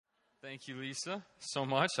Thank you, Lisa, so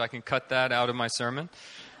much. I can cut that out of my sermon.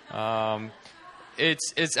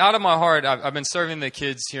 It's out of my heart. I've been serving the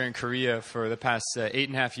kids here in Korea for the past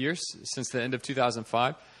 8.5 years, since the end of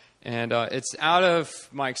 2005. And it's out of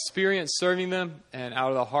my experience serving them and out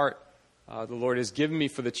of the heart the Lord has given me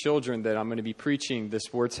for the children that I'm going to be preaching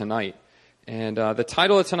this word tonight. And the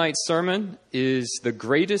title of tonight's sermon is The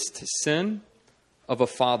Greatest Sin of a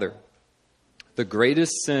Father. The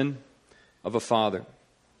Greatest Sin of a Father.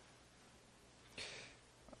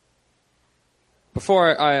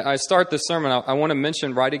 Before I start the sermon, I want to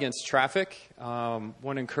mention Right Against Traffic. I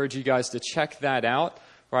want to encourage you guys to check that out.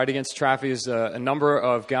 Right Against Traffic is a number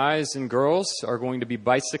of guys and girls are going to be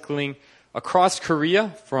bicycling across Korea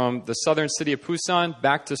from the southern city of Busan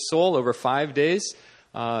back to Seoul over 5 days,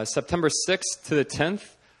 September 6th to the 10th.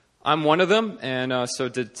 I'm one of them, and so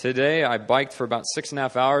today I biked for about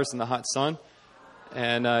 6.5 hours in the hot sun.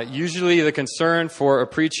 And usually the concern for a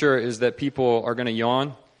preacher is that people are going to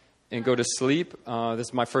yawn and go to sleep. This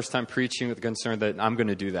is my first time preaching with the concern that I'm going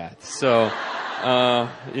to do that. So,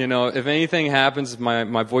 if anything happens,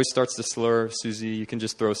 my voice starts to slur, Susie, you can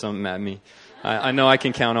just throw something at me. I know I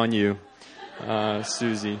can count on you,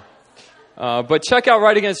 Susie. But check out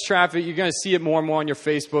Right Against Traffic. You're going to see it more and more on your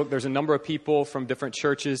Facebook. There's a number of people from different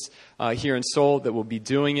churches here in Seoul that will be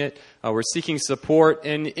doing it. We're seeking support,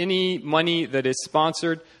 and any money that is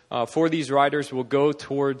sponsored for these riders will go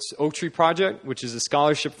towards Oak Tree Project, which is a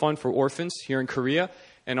scholarship fund for orphans here in Korea,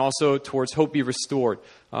 and also towards Hope Be Restored,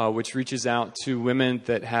 which reaches out to women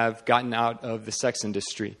that have gotten out of the sex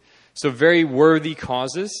industry. So very worthy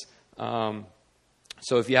causes.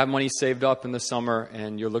 So if you have money saved up in the summer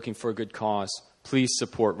and you're looking for a good cause, please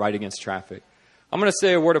support Right Against Traffic. I'm going to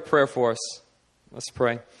say a word of prayer for us. Let's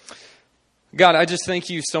pray. God, I just thank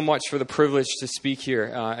you so much for the privilege to speak here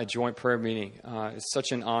at Joint Prayer Meeting. It's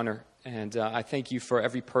such an honor, and I thank you for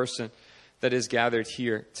every person that is gathered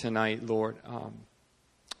here tonight, Lord.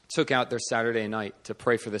 Took out their Saturday night to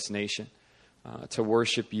pray for this nation, to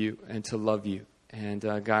worship you and to love you. And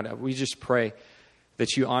God, we just pray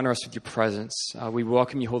that you honor us with your presence. We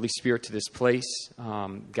welcome you, Holy Spirit, to this place.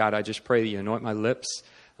 God, I just pray that you anoint my lips,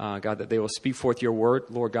 God, that they will speak forth your word,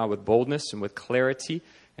 Lord God, with boldness and with clarity.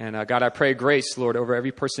 And God, I pray grace, Lord, over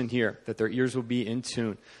every person here, that their ears will be in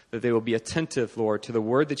tune, that they will be attentive, Lord, to the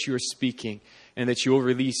word that you are speaking, and that you will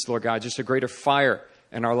release, Lord God, just a greater fire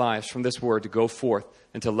in our lives from this word to go forth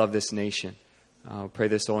and to love this nation. I pray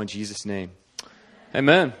this all in Jesus' name.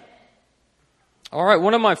 Amen. All right,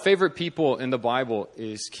 one of my favorite people in the Bible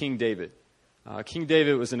is King David. King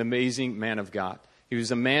David was an amazing man of God. He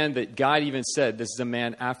was a man that God even said, this is a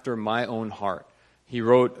man after my own heart. He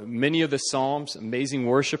wrote many of the Psalms, amazing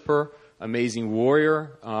worshiper, amazing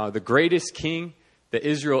warrior. The greatest king that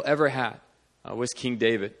Israel ever had was King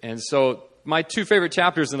David. And so my two favorite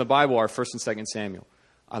chapters in the Bible are 1 and 2 Samuel.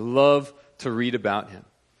 I love to read about him.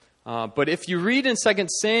 But if you read in 2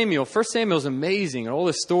 Samuel, 1 Samuel is amazing. And all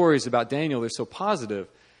the stories about Daniel, they're so positive.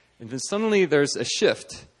 And then suddenly there's a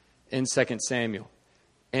shift in 2 Samuel.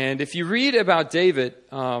 And if you read about David,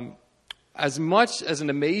 as much as an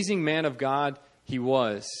amazing man of God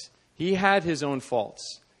he had his own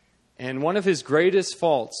faults. And one of his greatest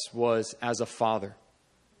faults was as a father.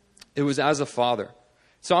 It was as a father.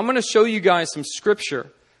 So I'm going to show you guys some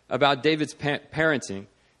scripture about David's parenting.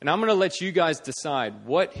 And I'm going to let you guys decide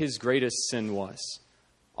what his greatest sin was.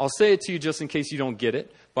 I'll say it to you just in case you don't get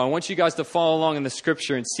it. But I want you guys to follow along in the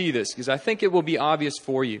scripture and see this, because I think it will be obvious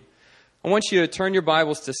for you. I want you to turn your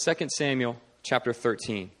Bibles to 2 Samuel chapter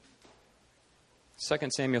 13. 2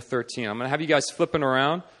 Samuel 13. I'm going to have you guys flipping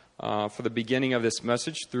around for the beginning of this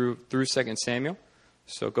message through 2 Samuel.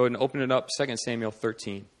 So go ahead and open it up, 2 Samuel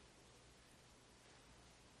 13.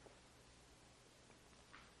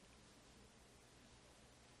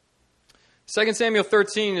 Second Samuel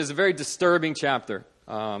 13 is a very disturbing chapter.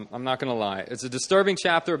 I'm not going to lie. It's a disturbing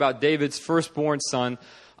chapter about David's firstborn son,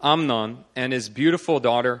 Amnon, and his beautiful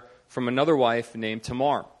daughter from another wife named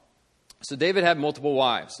Tamar. So David had multiple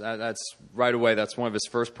wives. That's right away, that's one of his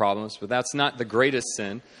first problems, but that's not the greatest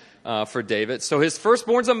sin for David. So his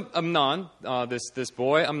firstborn's Amnon, this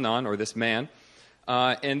boy, Amnon, or this man.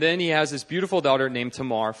 And then he has this beautiful daughter named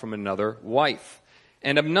Tamar from another wife.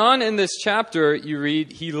 And Amnon, in this chapter, you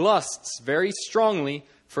read, he lusts very strongly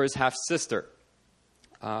for his half-sister.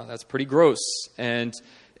 That's pretty gross. And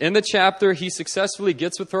in the chapter, he successfully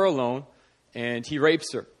gets with her alone, and he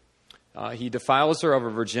rapes her. He defiles her of her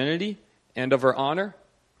virginity and of her honor.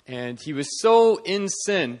 And he was so in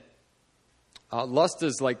sin. Lust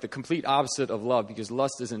is like the complete opposite of love, because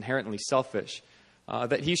lust is inherently selfish.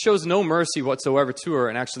 That he shows no mercy whatsoever to her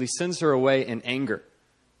and actually sends her away in anger,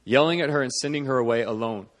 yelling at her and sending her away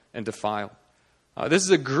alone and defiled. This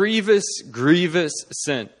is a grievous, grievous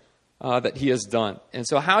sin that he has done. And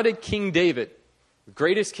so how did King David, the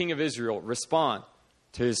greatest king of Israel, respond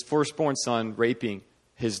to his firstborn son raping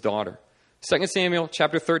his daughter? 2 Samuel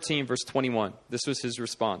chapter 13, verse 21. This was his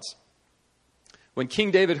response. When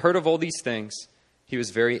King David heard of all these things, he was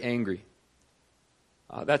very angry.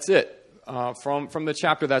 That's it. From the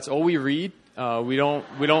chapter, that's all we read. We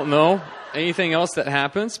don't know anything else that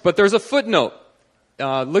happens. But there's a footnote.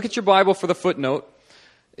 Look at your Bible for the footnote.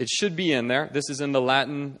 It should be in there. This is in the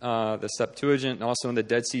Latin, the Septuagint, and also in the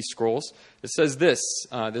Dead Sea Scrolls. It says this.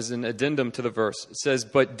 There's an addendum to the verse. It says,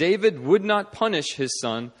 "But David would not punish his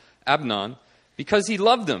son Amnon because he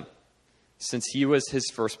loved him, since he was his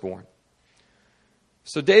firstborn."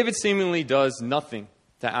 So David seemingly does nothing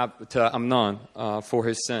to Amnon for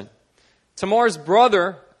his sin. Tamar's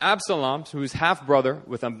brother, Absalom, who's half-brother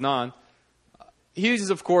with Amnon, he's,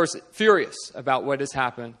 of course, furious about what has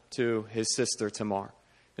happened to his sister Tamar.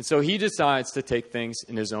 And so he decides to take things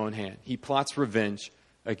in his own hand. He plots revenge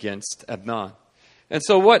against Amnon. And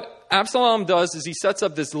so what Absalom does is he sets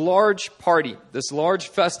up this large party, this large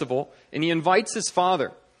festival, and he invites his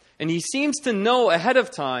father. And he seems to know ahead of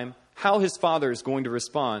time how his father is going to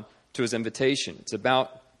respond to his invitation.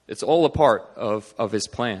 It's all a part of his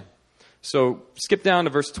plan. So skip down to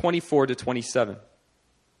verse 24 to 27.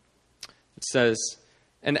 It says,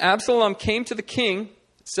 "And Absalom came to the king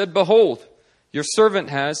and said, 'Behold, your servant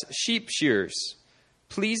has sheep shears.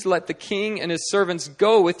 Please let the king and his servants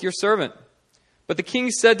go with your servant.' But the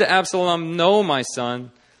king said to Absalom, 'No, my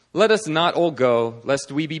son, let us not all go,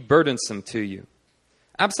 lest we be burdensome to you.'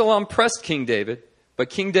 Absalom pressed King David, but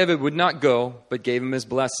King David would not go, but gave him his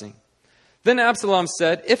blessing. Then Absalom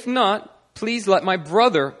said, 'If not, please let my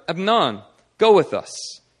brother Amnon go with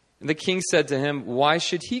us.' And the king said to him, 'Why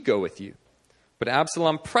should he go with you?' But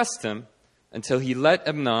Absalom pressed him until he let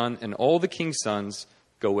Amnon and all the king's sons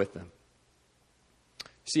go with him."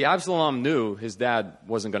 See, Absalom knew his dad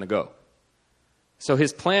wasn't going to go. So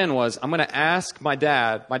his plan was, I'm going to ask my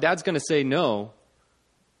dad. My dad's going to say no.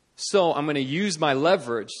 So I'm going to use my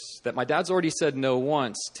leverage that my dad's already said no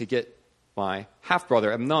once to get my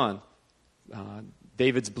half-brother Amnon,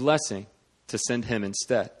 David's blessing, to send him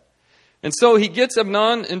instead. And so he gets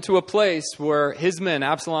Amnon into a place where his men,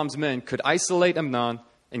 Absalom's men, could isolate Amnon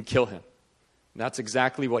and kill him. And that's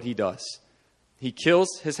exactly what he does. He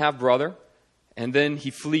kills his half-brother, and then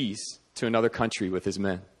he flees to another country with his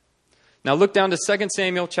men. Now look down to 2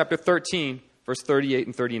 Samuel chapter 13, verse 38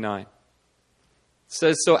 and 39. It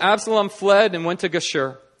says, "So Absalom fled and went to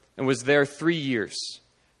Geshur and was there 3 years.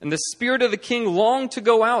 And the spirit of the king longed to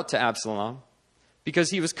go out to Absalom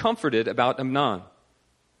because he was comforted about Amnon,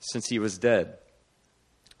 since he was dead."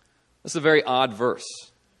 That's a very odd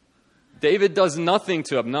verse. David does nothing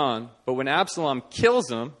to Amnon, but when Absalom kills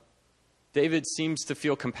him, David seems to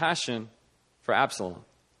feel compassion for Absalom.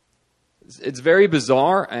 It's very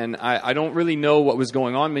bizarre, and I don't really know what was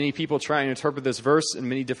going on. Many people try and interpret this verse in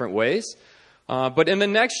many different ways. But in the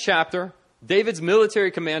next chapter, David's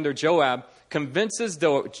military commander, Joab, convinces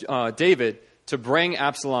David to bring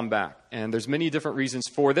Absalom back. And there's many different reasons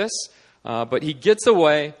for this. But he gets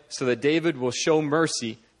away so that David will show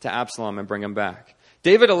mercy to Absalom and bring him back.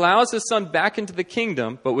 David allows his son back into the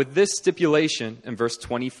kingdom, but with this stipulation in verse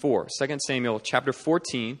 24. 2 Samuel chapter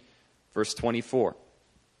 14, verse 24.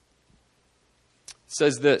 It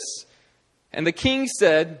says this, "And the king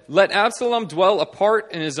said, 'Let Absalom dwell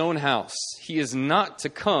apart in his own house. He is not to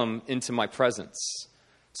come into my presence.'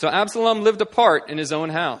 So Absalom lived apart in his own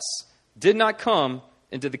house, did not come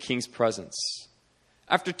into the king's presence."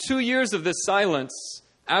 After 2 years of this silence,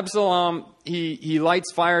 Absalom, he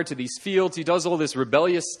lights fire to these fields. He does all this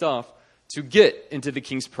rebellious stuff to get into the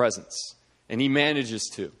king's presence. And he manages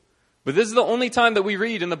to. But this is the only time that we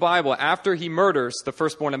read in the Bible after he murders the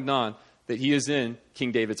firstborn Amnon that he is in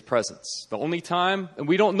King David's presence. The only time, and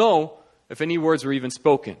we don't know if any words were even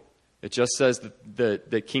spoken. It just says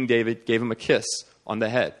that King David gave him a kiss on the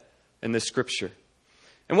head in the scripture.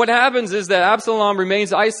 And what happens is that Absalom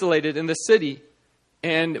remains isolated in the city,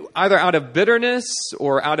 and either out of bitterness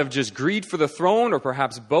or out of just greed for the throne, or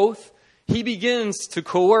perhaps both, he begins to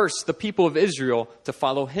coerce the people of Israel to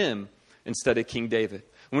follow him instead of King David.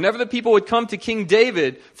 Whenever the people would come to King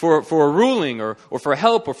David for a ruling or for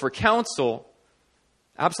help or for counsel,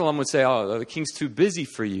 Absalom would say, "Oh, the king's too busy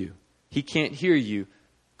for you. He can't hear you.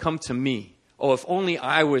 Come to me. Oh, if only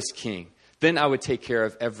I was king, then I would take care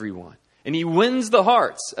of everyone." And he wins the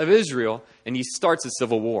hearts of Israel, and he starts a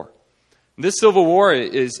civil war. This civil war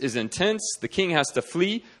is intense. The king has to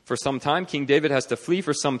flee for some time. King David has to flee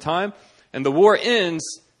for some time. And the war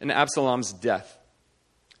ends in Absalom's death.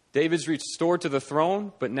 David's restored to the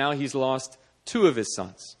throne, but now he's lost two of his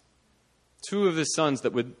sons. Two of his sons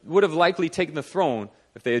that would have likely taken the throne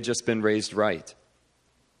if they had just been raised right.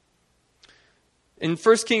 In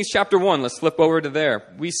 1 Kings chapter 1, let's flip over to there,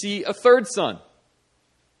 we see a third son,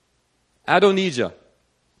 Adonijah.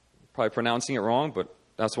 Probably pronouncing it wrong, but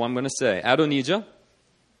that's what I'm going to say. Adonijah.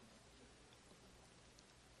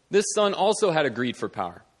 This son also had a greed for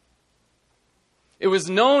power. It was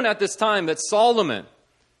known at this time that Solomon,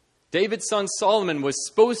 David's son Solomon, was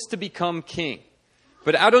supposed to become king.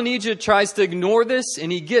 But Adonijah tries to ignore this,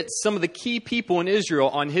 and he gets some of the key people in Israel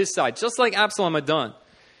on his side, just like Absalom had done.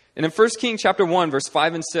 And in 1 Kings chapter 1, verse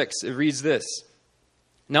 5 and 6, it reads this.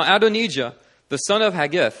 Now Adonijah, the son of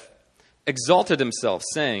Haggith, exalted himself,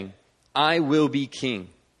 saying, I will be king.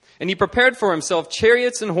 And he prepared for himself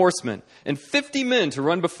chariots and horsemen, and 50 men to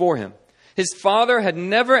run before him. His father had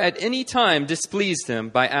never at any time displeased him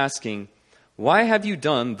by asking, why have you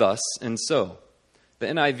done thus and so? The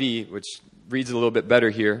NIV, which reads a little bit better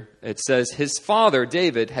here, it says, his father,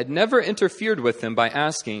 David, had never interfered with him by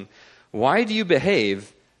asking, why do you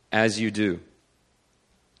behave as you do?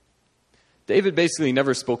 David basically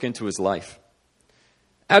never spoke into his life.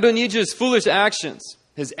 Adonijah's foolish actions,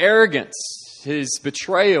 his arrogance, his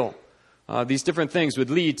betrayal, these different things would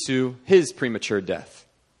lead to his premature death.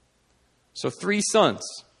 So 3 sons,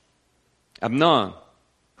 Amnon,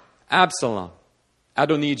 Absalom,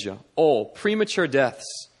 Adonijah, all premature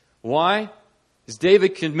deaths. Why? Because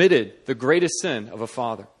David committed the greatest sin of a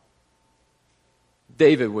father.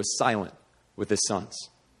 David was silent with his sons.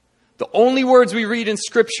 The only words we read in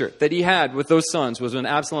Scripture that he had with those sons was when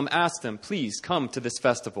Absalom asked him, please come to this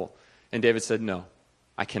festival. And David said, no,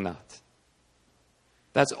 I cannot.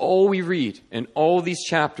 That's all we read in all these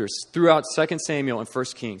chapters throughout 2 Samuel and 1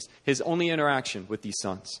 Kings, his only interaction with these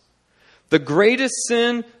sons. The greatest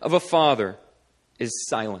sin of a father is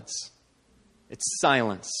silence. It's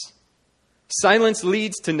silence. Silence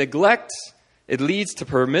leads to neglect. It leads to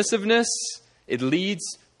permissiveness. It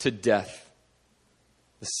leads to death.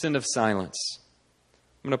 The sin of silence.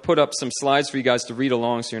 I'm going to put up some slides for you guys to read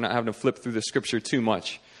along so you're not having to flip through the Scripture too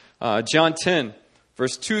much. John 10,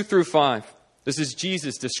 verse 2 through 5. This is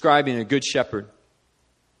Jesus describing a good shepherd.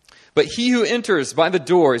 But he who enters by the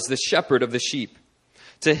door is the shepherd of the sheep.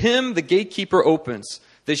 To him the gatekeeper opens.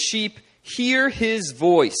 The sheep hear his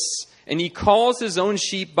voice, and he calls his own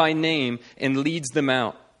sheep by name and leads them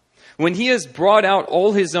out. When he has brought out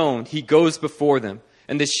all his own, he goes before them,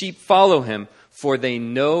 and the sheep follow him, for they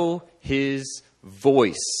know his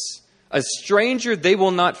voice. A stranger they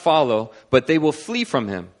will not follow, but they will flee from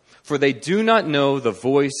him, for they do not know the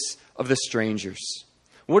voice of the strangers.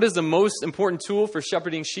 What is the most important tool for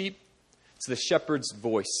shepherding sheep? It's the shepherd's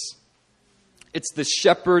voice. It's the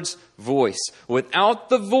shepherd's voice. Without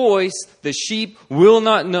the voice, the sheep will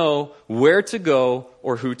not know where to go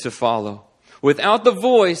or who to follow. Without the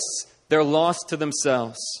voice, they're lost to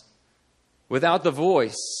themselves. Without the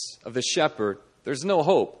voice of the shepherd, there's no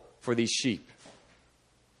hope for these sheep.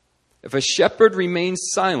 If a shepherd remains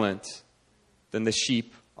silent, then the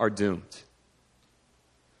sheep are doomed.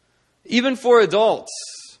 Even for adults,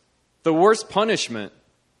 the worst punishment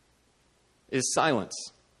is silence.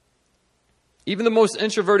 Even the most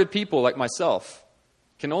introverted people like myself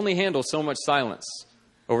can only handle so much silence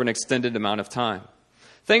over an extended amount of time.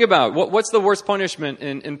 Think about it. What's the worst punishment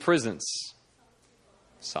in prisons?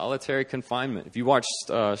 Solitary confinement. If you watched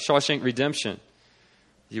Shawshank Redemption,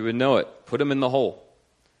 you would know it. Put them in the hole.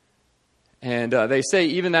 And they say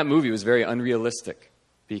even that movie was very unrealistic,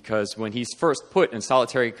 because when he's first put in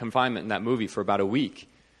solitary confinement in that movie for about a week,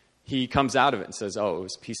 he comes out of it and says, oh, it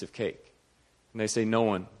was a piece of cake. And they say no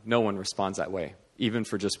one responds that way, even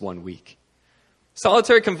for just 1 week.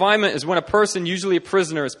 Solitary confinement is when a person, usually a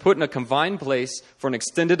prisoner, is put in a confined place for an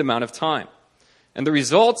extended amount of time. And the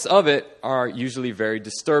results of it are usually very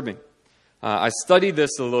disturbing. I studied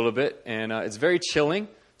this a little bit, and it's very chilling,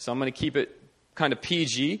 so I'm going to keep it kind of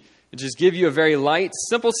PG and just give you a very light,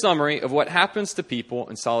 simple summary of what happens to people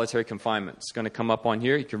in solitary confinement. It's going to come up on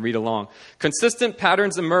here. You can read along. Consistent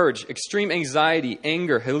patterns emerge: extreme anxiety,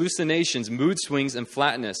 anger, hallucinations, mood swings, and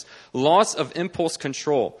flatness. Loss of impulse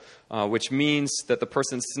control, which means that the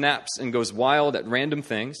person snaps and goes wild at random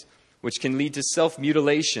things, which can lead to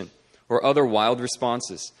self-mutilation or other wild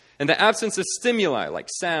responses. In the absence of stimuli like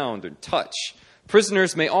sound and touch,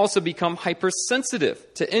 prisoners may also become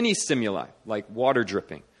hypersensitive to any stimuli like water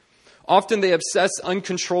dripping. Often they obsess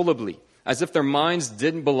uncontrollably, as if their minds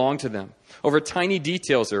didn't belong to them, over tiny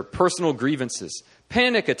details or personal grievances.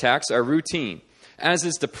 Panic attacks are routine, as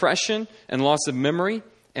is depression and loss of memory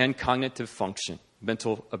and cognitive function,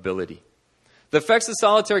 mental ability. The effects of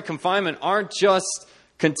solitary confinement aren't just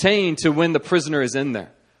contained to when the prisoner is in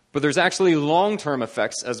there. But there's actually long-term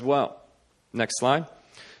effects as well. Next slide.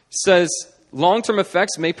 It says, long-term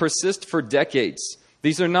effects may persist for decades.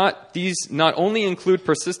 These not only include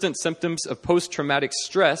persistent symptoms of post-traumatic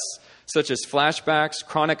stress, such as flashbacks,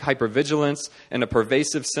 chronic hypervigilance, and a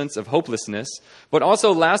pervasive sense of hopelessness, but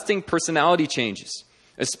also lasting personality changes,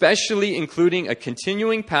 especially including a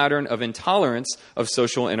continuing pattern of intolerance of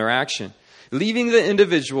social interaction, leaving the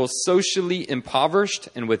individual socially impoverished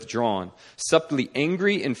and withdrawn, subtly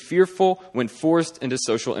angry and fearful when forced into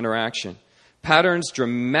social interaction. Patterns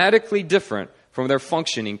dramatically different from their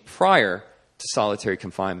functioning prior to solitary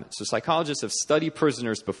confinement. So psychologists have studied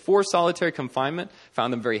prisoners before solitary confinement,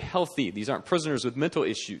 found them very healthy. These aren't prisoners with mental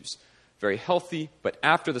issues. Very healthy, but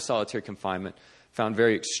after the solitary confinement, found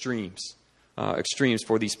very extremes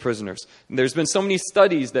for these prisoners. And there's been so many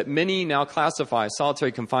studies that many now classify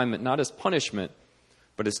solitary confinement not as punishment,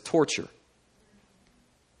 but as torture.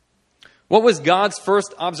 What was God's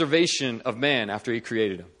first observation of man after he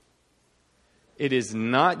created him? It is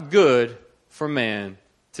not good for man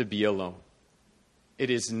to be alone. It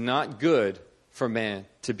is not good for man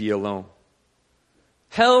to be alone.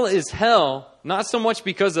 Hell is hell, not so much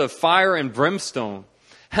because of fire and brimstone.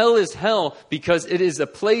 Hell is hell because it is a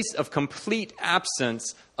place of complete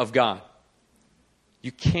absence of God.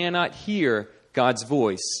 You cannot hear God's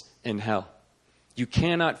voice in hell. You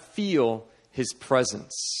cannot feel his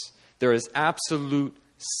presence. There is absolute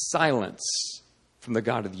silence from the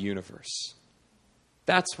God of the universe.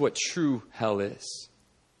 That's what true hell is.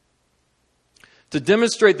 To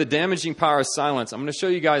demonstrate the damaging power of silence, I'm going to show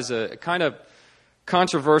you guys a kind of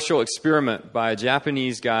controversial experiment by a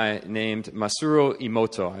Japanese guy named Masaru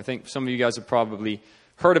Emoto. I think some of you guys have probably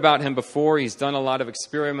heard about him before. He's done a lot of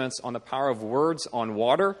experiments on the power of words on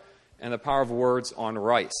water and the power of words on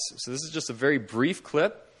rice. So this is just a very brief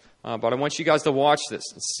clip, but I want you guys to watch this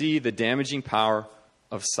and see the damaging power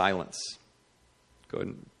of silence. Go ahead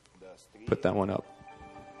and put that one up.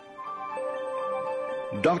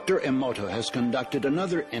 Dr. Emoto has conducted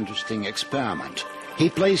another interesting experiment. He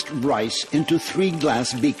placed rice into 3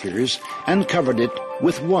 glass beakers and covered it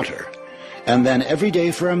with water. And then every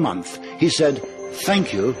day for a month, he said,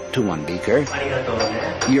 "Thank you" to one beaker,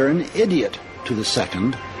 "You're an idiot" to the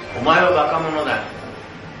second,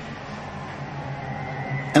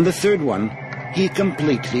 and the third one he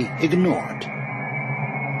completely ignored.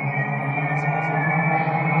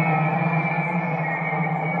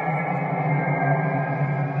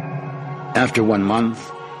 After 1 month,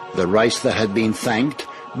 the rice that had been thanked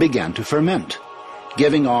began to ferment,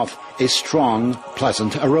 giving off a strong,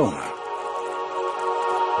 pleasant aroma.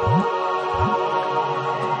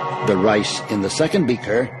 The rice in the second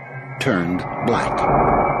beaker turned black,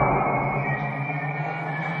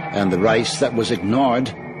 and the rice that was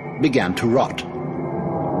ignored began to rot.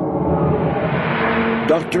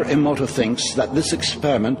 Dr. Emoto thinks that this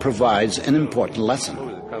experiment provides an important lesson,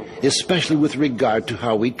 especially with regard to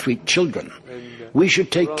how we treat children. We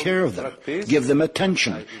should take care of them, give them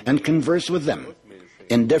attention, and converse with them.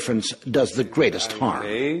 Indifference does the greatest harm.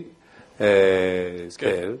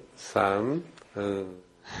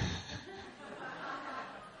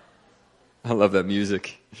 I love that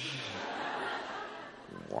music.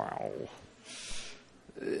 Wow.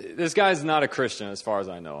 This guy's not a Christian as far as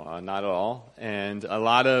I know, not at all. And a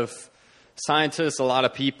lot of scientists, a lot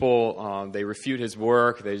of people, they refute his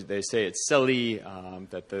work. They say it's silly,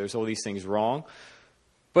 that there's all these things wrong.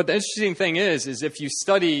 But the interesting thing is if you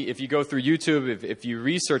study, if you go through YouTube, if you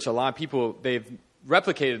research, a lot of people, they've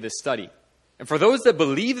replicated this study. And for those that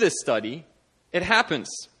believe this study, it happens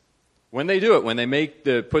when they do it, when they make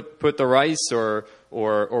put the rice or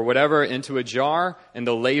whatever into a jar, and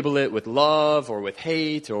they'll label it with love or with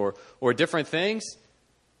hate or different things.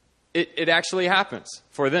 It actually happens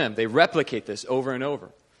for them. They replicate this over and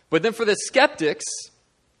over. But then for the skeptics,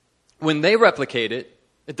 when they replicate it,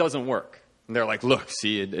 it doesn't work. And they're like, look,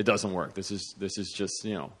 see, it doesn't work. This is just,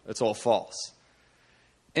 it's all false.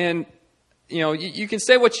 And, you can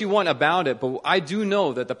say what you want about it, but I do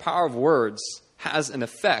know that the power of words has an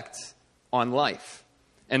effect on life.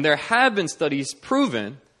 And there have been studies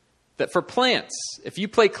proven that for plants, if you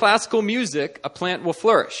play classical music, a plant will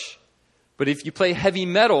flourish. But if you play heavy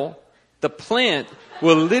metal, the plant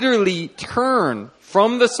will literally turn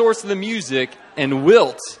from the source of the music and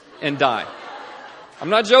wilt and die. I'm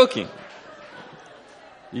not joking.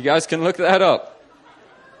 You guys can look that up.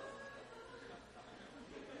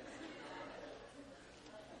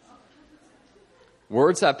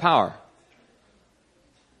 Words have power.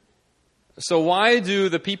 So why do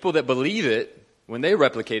the people that believe it, when they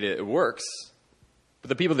replicate it, it works? But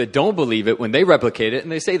the people that don't believe it, when they replicate it,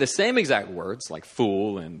 and they say the same exact words, like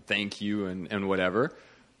fool and thank you and whatever,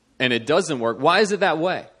 and it doesn't work, why is it that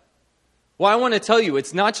way? Well, I want to tell you,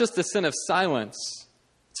 it's not just a sin of silence.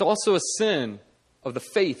 It's also a sin of the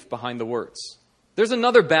faith behind the words. There's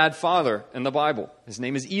another bad father in the Bible. His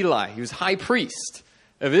name is Eli. He was high priest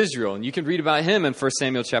of Israel, and you can read about him in 1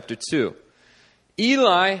 Samuel chapter 2.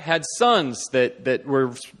 Eli had sons that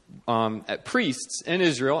were priests in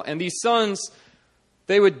Israel, and these sons,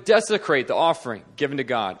 they would desecrate the offering given to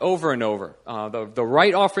God over and over. The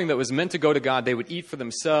right offering that was meant to go to God, they would eat for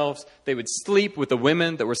themselves. They would sleep with the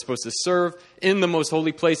women that were supposed to serve in the most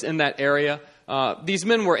holy place in that area. These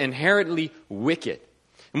men were inherently wicked.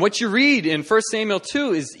 And what you read in 1 Samuel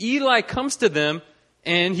 2 is Eli comes to them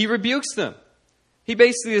and he rebukes them. He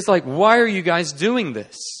basically is like, why are you guys doing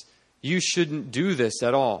this? You shouldn't do this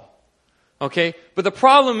at all. Okay? But the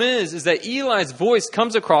problem is that Eli's voice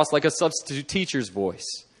comes across like a substitute teacher's voice.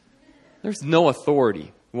 There's no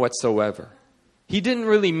authority whatsoever. He didn't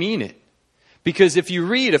really mean it. Because if you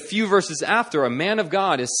read a few verses after, a man of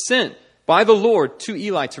God is sent by the Lord to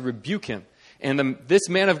Eli to rebuke him. And this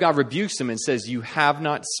man of God rebukes him and says, you have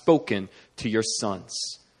not spoken to your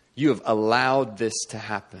sons. You have allowed this to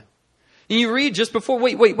happen. And you read just before,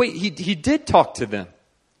 wait, he did talk to them.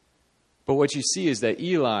 But what you see is that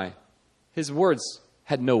Eli, his words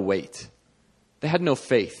had no weight. They had no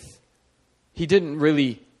faith. He didn't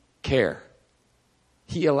really care.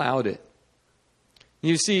 He allowed it.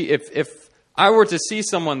 You see, if I were to see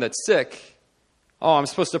someone that's sick, I'm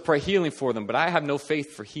supposed to pray healing for them, but I have no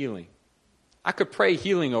faith for healing. I could pray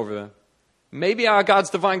healing over them. Maybe out of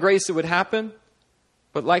God's divine grace it would happen,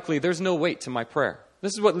 but likely there's no weight to my prayer.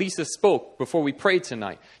 This is what Lisa spoke before we prayed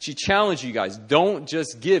tonight. She challenged you guys, don't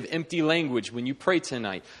just give empty language when you pray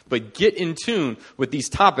tonight, but get in tune with these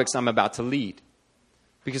topics I'm about to lead.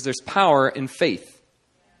 Because there's power in faith.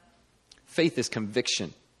 Faith is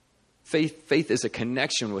conviction. Faith is a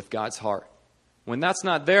connection with God's heart. When that's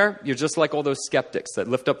not there, you're just like all those skeptics that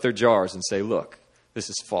lift up their jars and say, look, this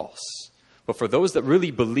is false. But for those that really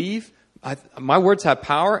believe, my words have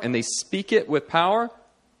power and they speak it with power,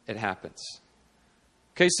 it happens.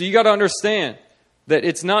 Okay, so you got to understand that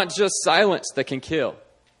it's not just silence that can kill.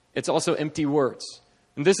 It's also empty words.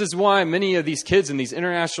 And this is why many of these kids in these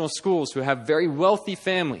international schools who have very wealthy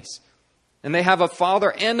families, and they have a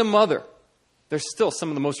father and a mother, they're still some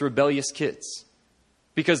of the most rebellious kids.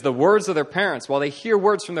 Because the words of their parents, while they hear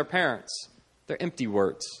words from their parents, they're empty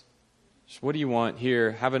words. Just, what do you want?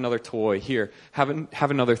 Here, have another toy. Here, have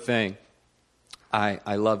another thing.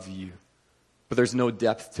 I love you. But there's no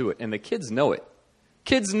depth to it. And the kids know it.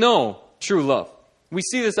 Kids know true love. We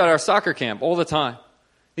see this at our soccer camp all the time.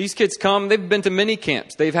 These kids come, they've been to many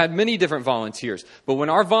camps. They've had many different volunteers. But when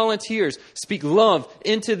our volunteers speak love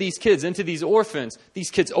into these kids, into these orphans, these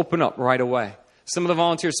kids open up right away. Some of the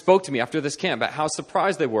volunteers spoke to me after this camp about how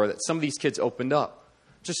surprised they were that some of these kids opened up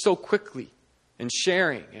just so quickly and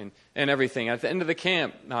sharing and everything. At the end of the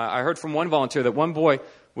camp, I heard from one volunteer that one boy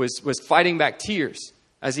was fighting back tears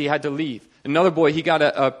as he had to leave. Another boy, he got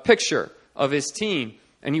a picture of his team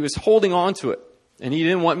and he was holding on to it. And he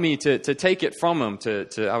didn't want me to take it from him.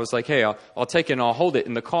 I was like, hey, I'll take it and I'll hold it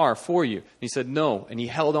in the car for you. And he said, no. And he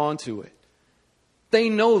held on to it. They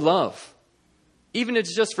know love. Even if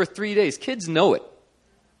it's just for 3 days. Kids know it.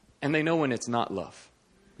 And they know when it's not love.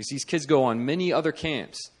 Because these kids go on many other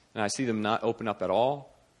camps. And I see them not open up at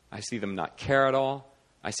all. I see them not care at all.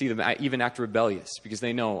 I see them even act rebellious. Because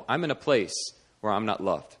they know I'm in a place where I'm not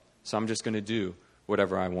loved. So I'm just going to do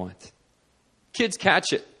whatever I want. Kids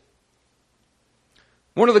catch it.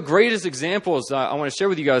 One of the greatest examples I want to share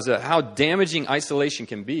with you guys of how damaging isolation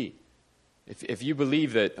can be. If you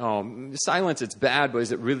believe that silence, it's bad, but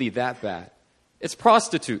is it really that bad? It's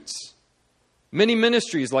prostitutes. Many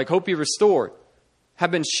ministries like Hope Be Restored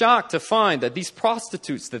have been shocked to find that these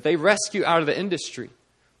prostitutes that they rescue out of the industry,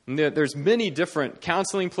 and there's many different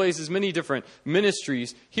counseling places, many different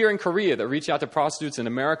ministries here in Korea that reach out to prostitutes in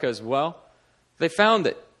America as well. They found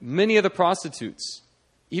that many of the prostitutes,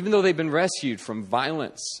 even though they've been rescued from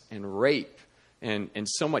violence and rape and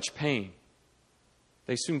so much pain,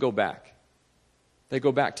 they soon go back. They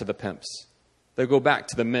go back to the pimps. They go back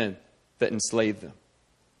to the men that enslaved them.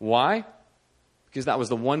 Why? Because that was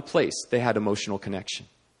the one place they had emotional connection.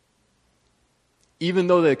 Even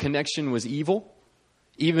though the connection was evil,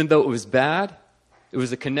 even though it was bad, it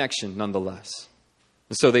was a connection nonetheless.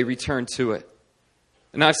 And so they returned to it.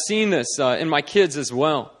 And I've seen this in my kids as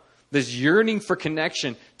well. This yearning for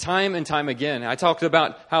connection time and time again. I talked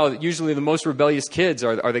about how usually the most rebellious kids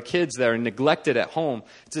are the kids that are neglected at home.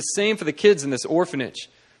 It's the same for the kids in this orphanage.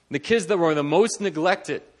 The kids that were the most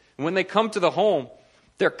neglected. And when they come to the home,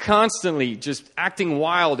 They're constantly just acting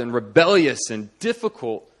wild and rebellious and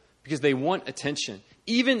difficult because they want attention,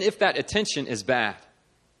 even if that attention is bad.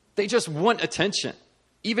 They just want attention,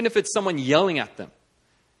 even if it's someone yelling at them.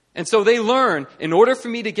 And so they learn, in order for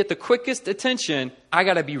me to get the quickest attention, I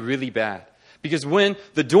got to be really bad. Because when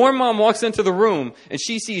the dorm mom walks into the room and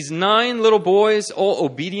she sees 9 little boys all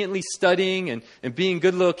obediently studying and being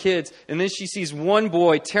good little kids, and then she sees one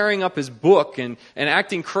boy tearing up his book and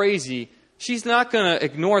acting crazy, she's not going to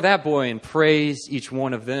ignore that boy and praise each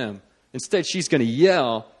one of them. Instead, she's going to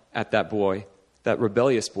yell at that boy, that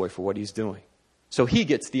rebellious boy, for what he's doing. So he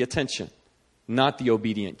gets the attention, not the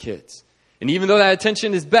obedient kids. And even though that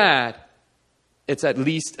attention is bad, it's at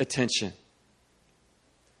least attention.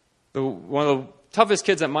 One of the toughest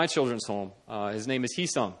kids at my children's home, his name is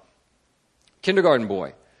Hee-sung, kindergarten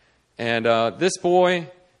boy. And this boy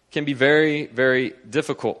can be very, very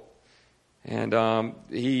difficult. And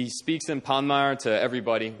he speaks in Panmar to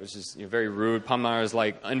everybody, which is very rude. Panmar is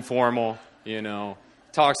like informal,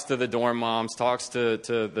 talks to the dorm moms, talks to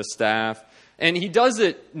the staff. And he does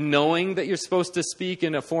it knowing that you're supposed to speak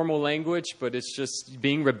in a formal language, but it's just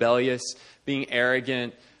being rebellious, being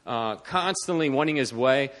arrogant, constantly wanting his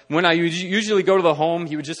way. When I usually go to the home,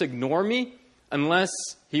 he would just ignore me unless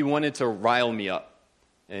he wanted to rile me up.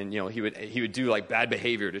 And, he would do like bad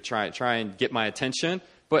behavior to try and get my attention,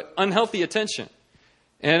 but unhealthy attention.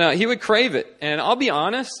 And he would crave it. And I'll be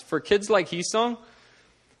honest, for kids like Hee-sung,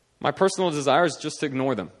 my personal desire is just to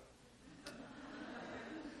ignore them.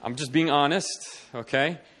 I'm just being honest,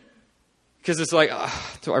 okay? Because it's like,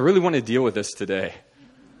 do I really want to deal with this today?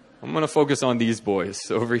 I'm going to focus on these boys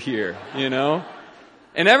over here,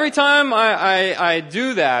 And every time I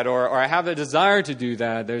do that or I have a desire to do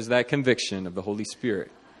that, there's that conviction of the Holy Spirit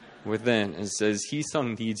within. And it says,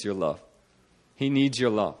 Hee-sung needs your love. He needs your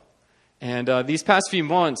love. And these past few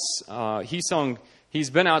months, Hee-sung, he's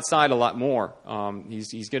been outside a lot more.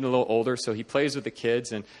 He's getting a little older, so he plays with the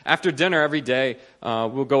kids. And after dinner every day,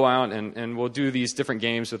 we'll go out and we'll do these different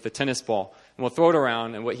games with the tennis ball. And we'll throw it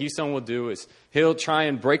around. And what Hee-sung will do is he'll try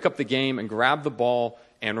and break up the game and grab the ball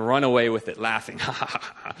and run away with it, laughing.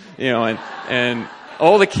 And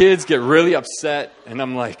all the kids get really upset. And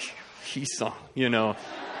I'm like, Hee-sung, like,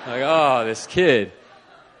 oh, this kid.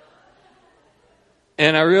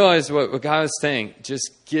 And I realized what God was saying,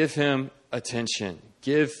 just give him attention.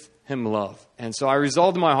 Give him love. And so I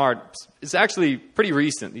resolved in my heart, it's actually pretty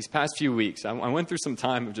recent, these past few weeks. I went through some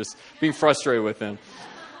time of just being frustrated with him.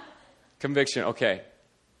 Conviction, okay,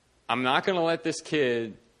 I'm not going to let this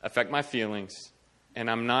kid affect my feelings, and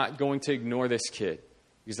I'm not going to ignore this kid,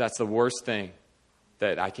 because that's the worst thing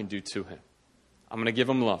that I can do to him. I'm going to give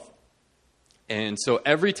him love. And so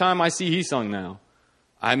every time I see Hee-sung now,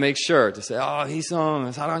 I make sure to say, oh,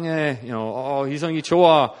 Hee-sung, 사랑해, oh, Hee-sung이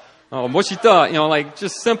좋아, oh, 멋있다, like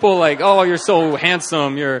just simple, like, oh, you're so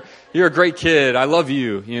handsome, you're a great kid, I love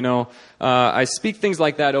you, I speak things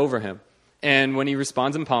like that over him. And when he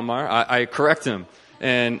responds in Panmar, I correct him,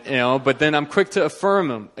 and, but then I'm quick to affirm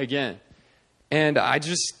him again. And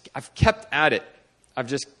I've kept at it. I've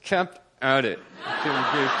just kept at it.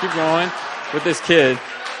 Keep going with this kid.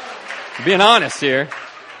 I'm being honest here.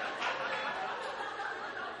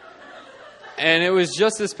 And it was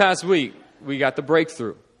just this past week we got the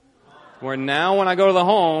breakthrough. Where now when I go to the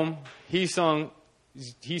home, Hee-sung,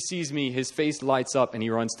 he sees me, his face lights up, and he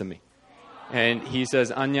runs to me. And he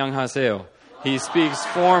says, 안녕하세요. He speaks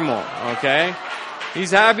formal, okay?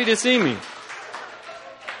 He's happy to see me.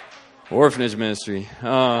 Orphanage ministry.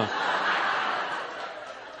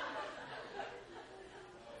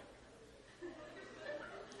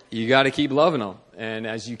 You got to keep loving them. And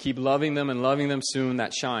as you keep loving them and loving them, soon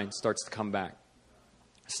that shine starts to come back.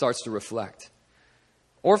 It starts to reflect.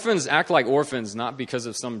 Orphans act like orphans not because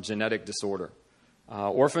of some genetic disorder.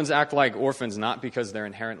 Orphans act like orphans not because they're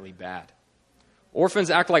inherently bad.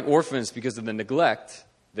 Orphans act like orphans because of the neglect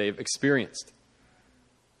they've experienced.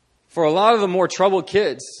 For a lot of the more troubled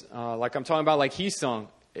kids, like I'm talking about like Hee-sung,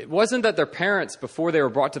 it wasn't that their parents, before they were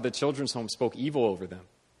brought to the children's home, spoke evil over them.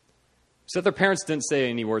 It's that their parents didn't say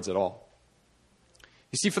any words at all.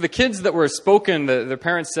 You see, for the kids that were spoken, their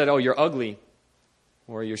parents said, oh, you're ugly,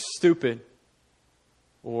 or you're stupid,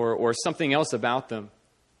 or something else about them.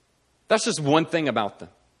 That's just one thing about them.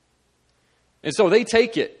 And so they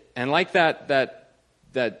take it, and like that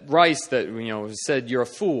rice that said you're a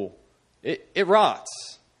fool, it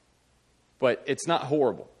rots, but it's not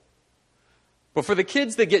horrible. But for the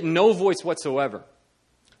kids that get no voice whatsoever,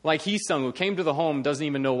 like Hee-sung, who came to the home, doesn't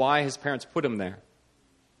even know why his parents put him there,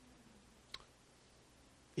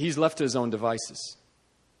 he's left to his own devices,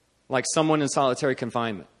 like someone in solitary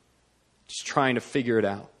confinement, just trying to figure it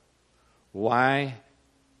out. Why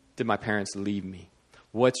did my parents leave me?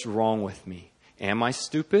 What's wrong with me? Am I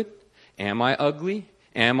stupid? Am I ugly?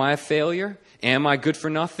 Am I a failure? Am I good for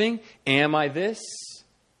nothing? Am I this?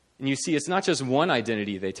 And you see, it's not just one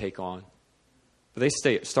identity they take on, but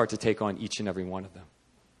they start to take on each and every one of them.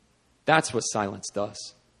 That's what silence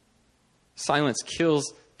does. Silence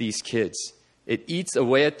kills these kids. It eats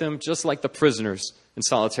away at them just like the prisoners in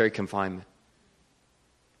solitary confinement.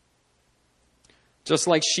 Just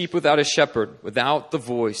like sheep without a shepherd, without the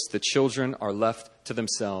voice, the children are left to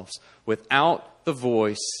themselves. Without the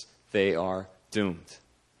voice, they are doomed.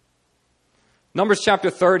 Numbers chapter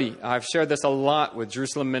 30. I've shared this a lot with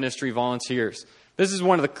Jerusalem ministry volunteers. This is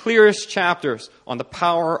one of the clearest chapters on the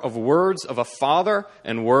power of words of a father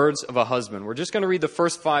and words of a husband. We're just going to read the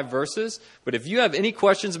first 5 verses, but if you have any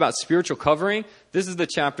questions about spiritual covering, this is the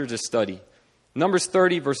chapter to study. Numbers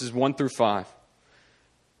 30, verses 1 through 5.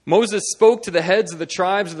 Moses spoke to the heads of the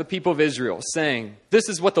tribes of the people of Israel, saying, "This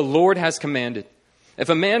is what the Lord has commanded. If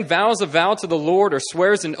a man vows a vow to the Lord or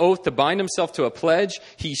swears an oath to bind himself to a pledge,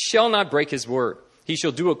 he shall not break his word. He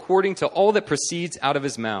shall do according to all that proceeds out of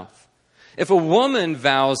his mouth. If a woman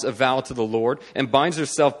vows a vow to the Lord and binds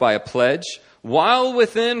herself by a pledge, while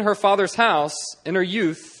within her father's house in her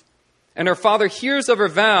youth, and her father hears of her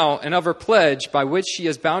vow and of her pledge by which she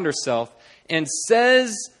has bound herself, and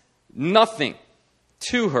says nothing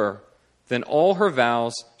to her, then all her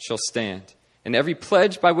vows shall stand, and every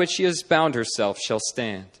pledge by which she has bound herself shall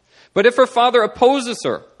stand. But if her father opposes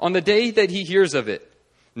her on the day that he hears of it,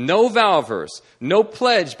 no vow of hers, no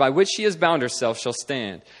pledge by which she has bound herself shall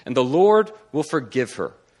stand, and the Lord will forgive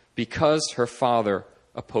her, because her father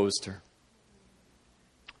opposed her."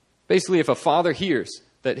 Basically, if a father hears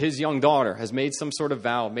that his young daughter has made some sort of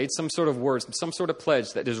vow, made some sort of words, some sort of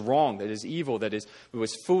pledge that is wrong, that is evil,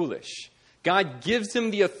 was foolish, God gives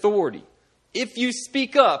him the authority. If you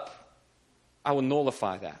speak up, I will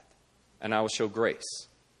nullify that, and I will show grace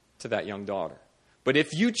to that young daughter. But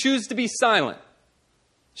if you choose to be silent,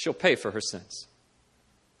 she'll pay for her sins.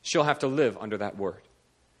 She'll have to live under that word.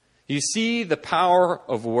 You see the power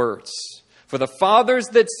of words. For the fathers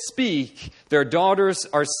that speak, their daughters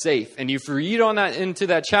are safe. And if you read on that into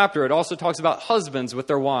that chapter, it also talks about husbands with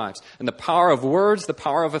their wives. And the power of words, the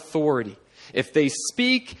power of authority. If they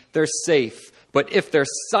speak, they're safe. But if they're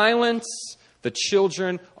silent, the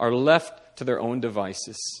children are left to their own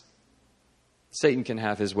devices. Satan can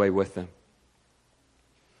have his way with them.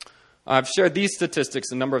 I've shared these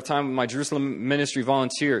statistics a number of times with my Jerusalem ministry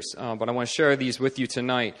volunteers, but I want to share these with you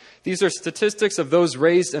tonight. These are statistics of those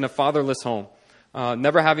raised in a fatherless home,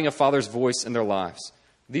 never having a father's voice in their lives.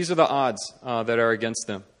 These are the odds that are against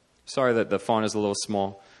them. Sorry that the font is a little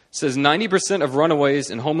small. It says 90% of runaways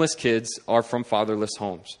and homeless kids are from fatherless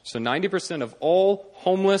homes. So 90% of all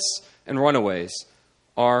homeless and runaways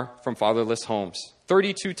are from fatherless homes,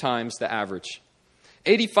 32 times the average.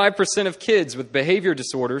 85% of kids with behavior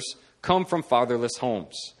disorders come from fatherless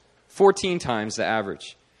homes, 14 times the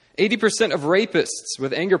average. 80% of rapists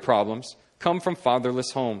with anger problems come from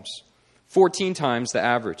fatherless homes, 14 times the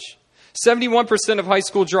average. 71% of high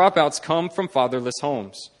school dropouts come from fatherless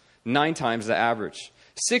homes, 9 times the average.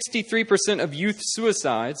 63% of youth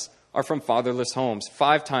suicides are from fatherless homes,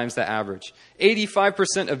 5 times the average.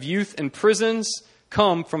 85% of youth in prisons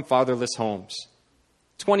come from fatherless homes,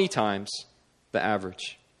 20 times the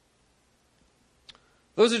average.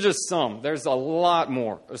 Those are just some. There's a lot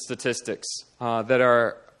more of statistics that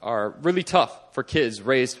are really tough for kids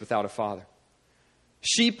raised without a father.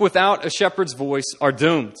 Sheep without a shepherd's voice are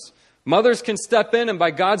doomed. Mothers can step in, and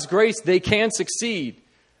by God's grace, they can succeed.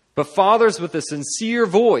 But fathers with a sincere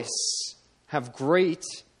voice have great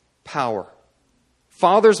power.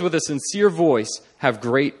 Fathers with a sincere voice have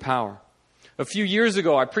great power. A few years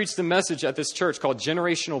ago, I preached a message at this church called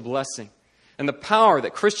Generational Blessing. And the power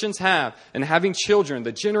that Christians have in having children,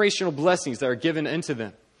 the generational blessings that are given into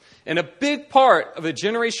them. And a big part of the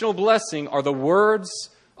generational blessing are the words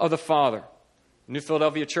of the Father. New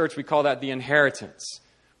Philadelphia Church, we call that the inheritance.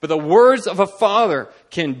 But the words of a father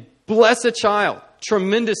can bless a child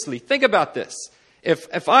tremendously. Think about this.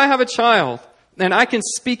 If I have a child and I can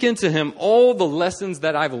speak into him all the lessons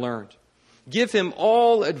that I've learned, give him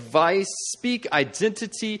all advice, speak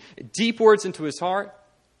identity, deep words into his heart,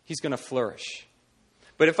 he's going to flourish.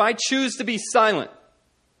 But if I choose to be silent,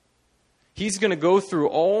 he's going to go through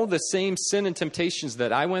all the same sin and temptations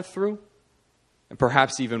that I went through, and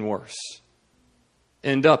perhaps even worse.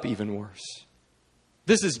 End up even worse.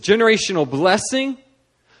 This is generational blessing,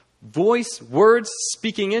 voice, words,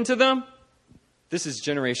 speaking into them. This is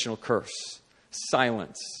generational curse,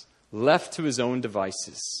 silence, left to his own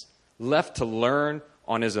devices, left to learn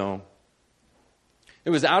on his own. It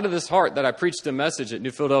was out of this heart that I preached a message at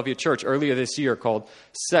New Philadelphia Church earlier this year called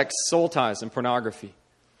Sex, Soul Ties, and Pornography.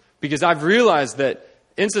 Because I've realized that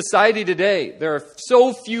in society today, there are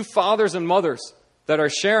so few fathers and mothers that are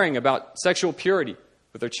sharing about sexual purity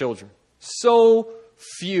with their children. So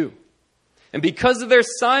few. And because of their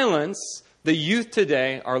silence, the youth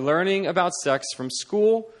today are learning about sex from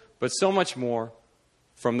school, but so much more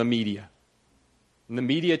from the media. And the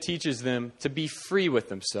media teaches them to be free with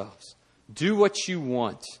themselves. Do what you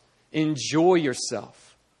want. Enjoy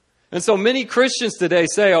yourself. And so many Christians today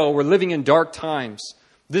say, oh, we're living in dark times.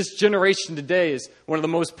 This generation today is one of the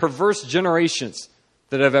most perverse generations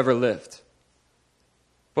that have ever lived.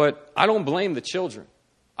 But I don't blame the children.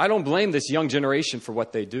 I don't blame this young generation for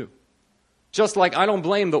what they do. Just like I don't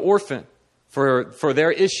blame the orphan for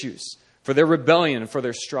their issues, for their rebellion, and for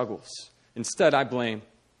their struggles. Instead, I blame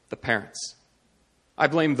the parents. I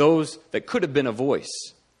blame those that could have been a voice,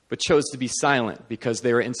 but chose to be silent because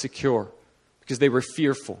they were insecure, because they were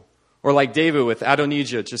fearful. Or like David with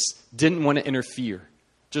Adonijah, just didn't want to interfere,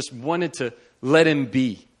 just wanted to let him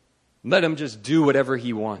be, let him just do whatever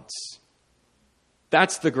he wants.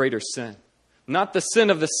 That's the greater sin. Not the sin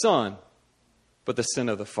of the son, but the sin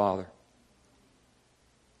of the father.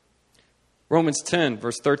 Romans 10,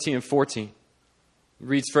 verse 13 and 14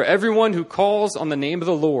 reads, "For everyone who calls on the name of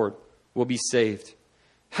the Lord will be saved.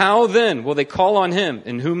 How then will they call on him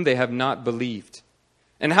in whom they have not believed?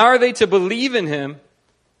 And how are they to believe in him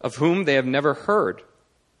of whom they have never heard?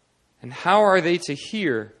 And how are they to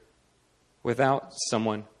hear without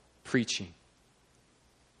someone preaching?"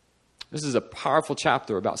 This is a powerful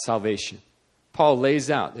chapter about salvation. Paul lays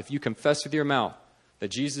out, if you confess with your mouth that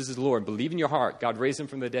Jesus is Lord, believe in your heart, God raised him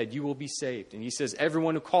from the dead, you will be saved. And he says,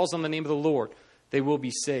 everyone who calls on the name of the Lord, they will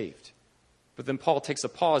be saved. But then Paul takes a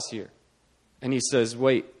pause here. And he says,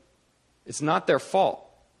 wait, it's not their fault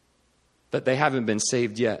that they haven't been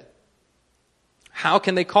saved yet. How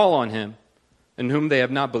can they call on him in whom they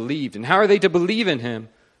have not believed? And how are they to believe in him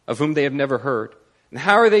of whom they have never heard? And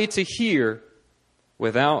how are they to hear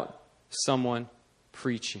without someone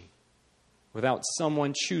preaching? Without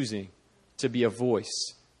someone choosing to be a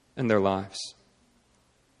voice in their lives?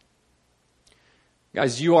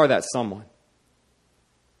 Guys, you are that someone.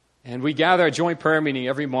 And we gather a joint prayer meeting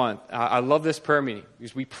every month. I love this prayer meeting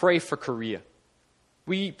because we pray for Korea.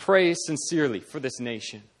 We pray sincerely for this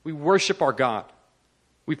nation. We worship our God.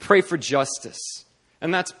 We pray for justice.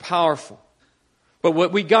 And that's powerful. But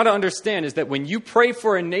what we got to understand is that when you pray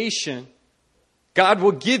for a nation, God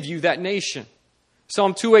will give you that nation.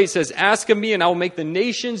 Psalm 2:8 says, "Ask of me and I will make the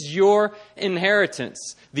nations your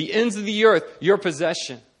inheritance, the ends of the earth your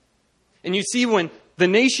possession." And you see, when the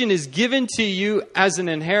nation is given to you as an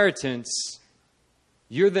inheritance,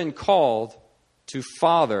 you're then called to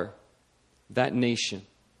father that nation.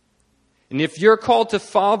 And if you're called to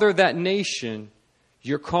father that nation,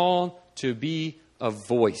 you're called to be a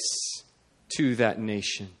voice to that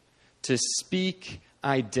nation, to speak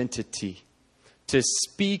identity, to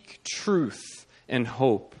speak truth and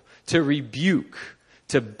hope, to rebuke,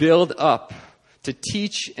 to build up, to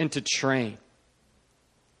teach and to train.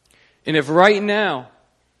 And if right now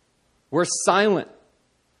we're silent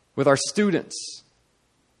with our students,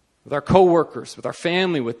 with our coworkers, with our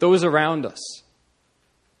family, with those around us,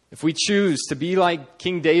 if we choose to be like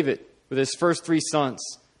King David with his first 3 sons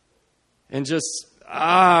and just,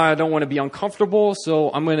 I don't want to be uncomfortable,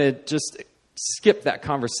 so I'm going to just skip that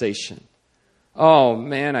conversation. Oh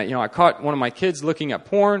man, I caught one of my kids looking at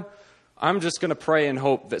porn. I'm just going to pray and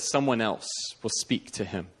hope that someone else will speak to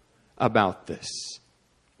him about this.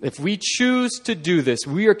 If we choose to do this,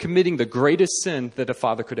 we are committing the greatest sin that a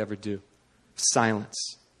father could ever do.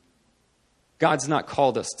 Silence. God's not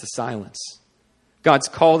called us to silence. God's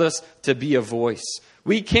called us to be a voice.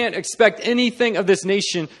 We can't expect anything of this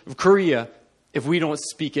nation of Korea if we don't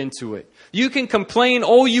speak into it. You can complain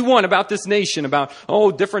all you want about this nation, about,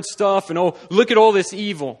 different stuff, and look at all this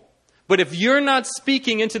evil. But if you're not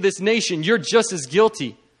speaking into this nation, you're just as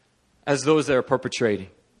guilty as those that are perpetrating.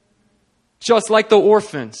 Just like the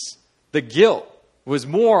orphans, the guilt was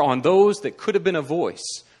more on those that could have been a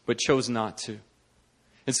voice, but chose not to.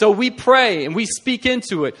 And so we pray and we speak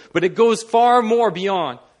into it, but it goes far more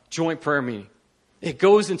beyond joint prayer meeting. It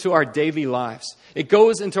goes into our daily lives. It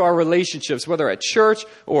goes into our relationships, whether at church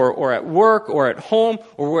or at work or at home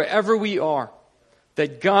or wherever we are.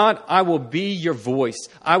 That God, I will be your voice.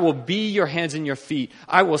 I will be your hands and your feet.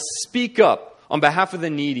 I will speak up on behalf of the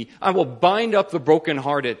needy. I will bind up the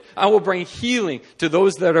brokenhearted. I will bring healing to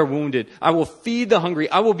those that are wounded. I will feed the hungry.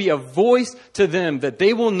 I will be a voice to them that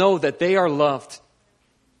they will know that they are loved,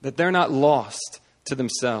 that they're not lost to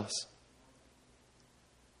themselves.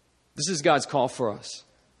 This is God's call for us.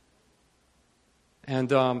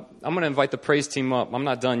 And I'm going to invite the praise team up. I'm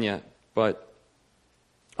not done yet, but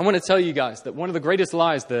I want to tell you guys that one of the greatest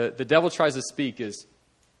lies the devil tries to speak is,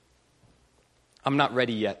 I'm not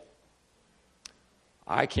ready yet.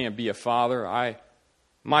 I can't be a father.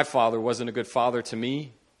 My father wasn't a good father to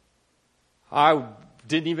me. I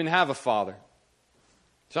didn't even have a father.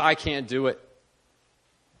 So I can't do it.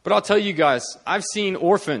 But I'll tell you guys, I've seen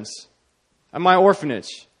orphans at my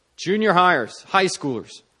orphanage, junior hires, high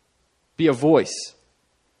schoolers, be a voice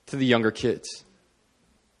to the younger kids.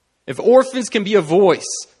 If orphans can be a voice,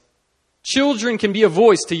 children can be a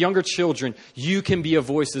voice to younger children, you can be a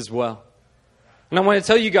voice as well. And I want to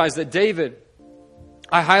tell you guys that David,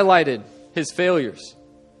 I highlighted his failures.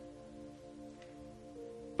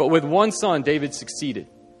 But with one son, David succeeded.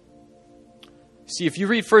 See, if you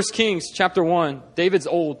read 1 Kings chapter 1, David's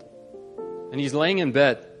old and he's laying in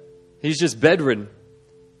bed. He's just bedridden.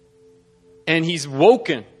 And he's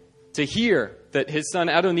woken to hear that his son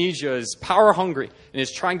Adonijah is power hungry and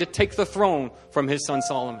is trying to take the throne from his son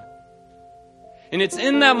Solomon. And it's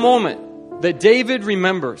in that moment that David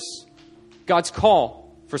remembers God's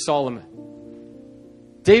call for Solomon.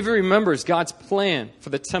 David remembers God's plan for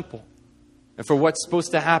the temple and for what's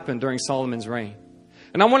supposed to happen during Solomon's reign.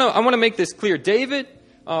 And I want to make this clear. David,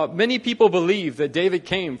 many people believe that David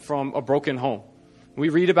came from a broken home. We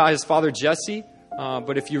read about his father Jesse,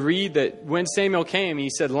 but if you read that when Samuel came, he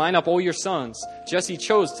said, line up all your sons. Jesse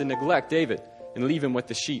chose to neglect David and leave him with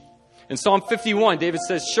the sheep. In Psalm 51, David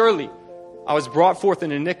says, surely I was brought forth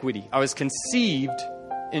in iniquity. I was conceived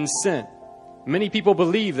in sin. Many people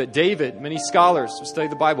believe that David, many scholars who study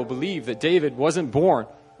the Bible believe that David wasn't born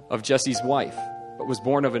of Jesse's wife, but was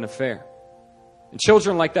born of an affair. And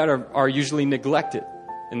children like that are usually neglected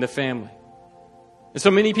in the family. And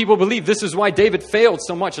so many people believe this is why David failed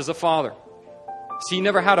so much as a father. See, he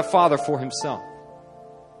never had a father for himself.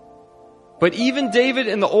 But even David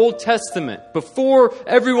in the Old Testament, before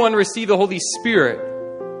everyone received the Holy Spirit,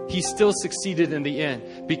 he still succeeded in the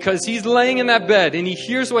end. Because he's laying in that bed and he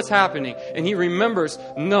hears what's happening and he remembers,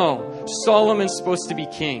 no, Solomon's supposed to be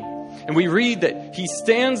king. And we read that he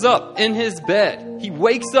stands up in his bed. He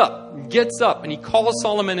wakes up, gets up, and he calls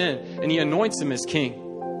Solomon in and he anoints him as king.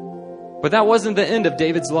 But that wasn't the end of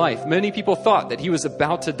David's life. Many people thought that he was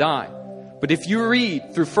about to die. But if you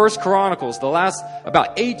read through 1 Chronicles, the last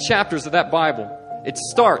about 8 chapters of that Bible, it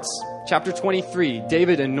starts, chapter 23,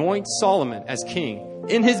 David anoints Solomon as king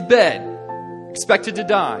in his bed, expected to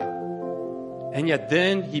die. And yet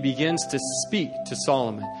then he begins to speak to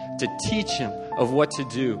Solomon, to teach him of what to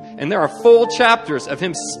do. And there are full chapters of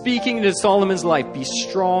him speaking into Solomon's life. Be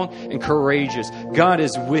strong and courageous. God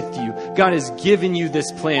is with you. God has given you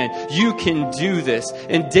this plan. You can do this.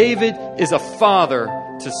 And David is a father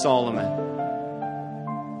to Solomon.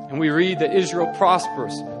 And we read that Israel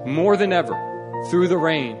prospers more than ever through the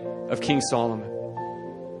reign of King Solomon.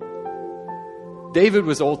 David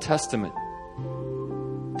was Old Testament.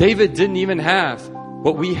 David didn't even have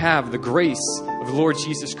what we have, the grace of the Lord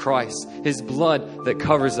Jesus Christ, His blood that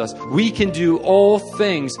covers us. We can do all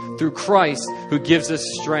things through Christ who gives us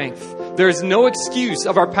strength. There is no excuse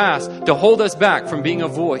of our past to hold us back from being a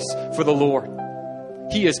voice for the Lord.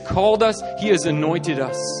 He has called us. He has anointed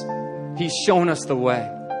us. He's shown us the way.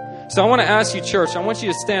 So I want to ask you, church, I want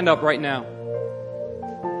you to stand up right now.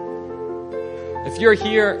 If you're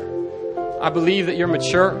here, I believe that you're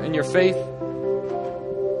mature in your faith.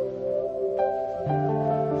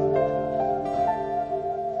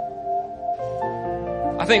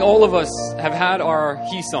 I think all of us have had our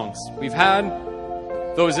he songs. We've had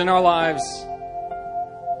those in our lives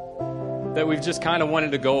that we've just kind of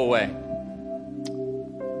wanted to go away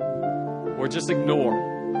or just ignore.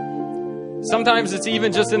 Sometimes it's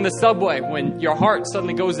even just in the subway when your heart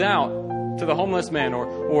suddenly goes out to the homeless man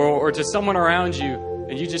or to someone around you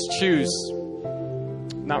and you just choose,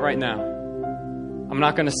 not right now. I'm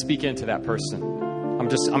not going to speak into that person. I'm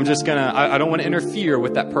just going to, I don't want to interfere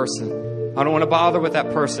with that person. I don't want to bother with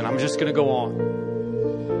that person. I'm just going to go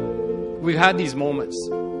on. We've had these moments.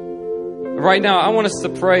 Right now, I want us to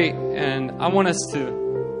pray and I want us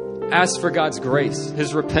to ask for God's grace,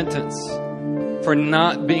 His repentance for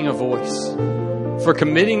not being a voice, for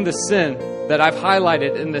committing the sin that I've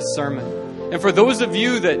highlighted in this sermon. And for those of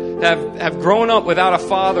you that have grown up without a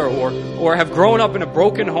father or have grown up in a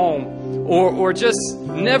broken home or just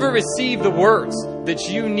never received the words that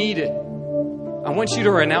you needed, I want you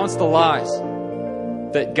to renounce the lies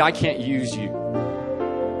that God can't use you.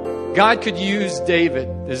 God could use David,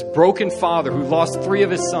 this broken father who lost 3 of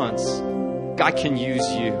his sons. God can use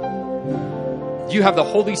you. You have the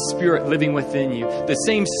Holy Spirit living within you. The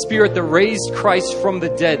same Spirit that raised Christ from the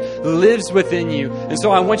dead lives within you. And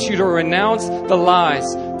so I want you to renounce the lies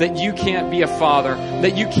that you can't be a father,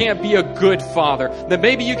 that you can't be a good father, that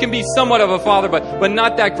maybe you can be somewhat of a father, but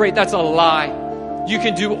not that great. That's a lie. You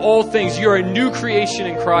can do all things. You're a new creation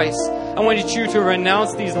in Christ. I want you to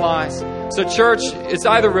renounce these lies. So church, it's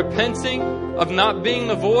either repenting of not being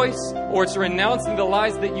the voice, or it's renouncing the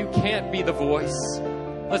lies that you can't be the voice.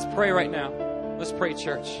 Let's pray right now. Let's pray,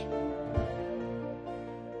 church.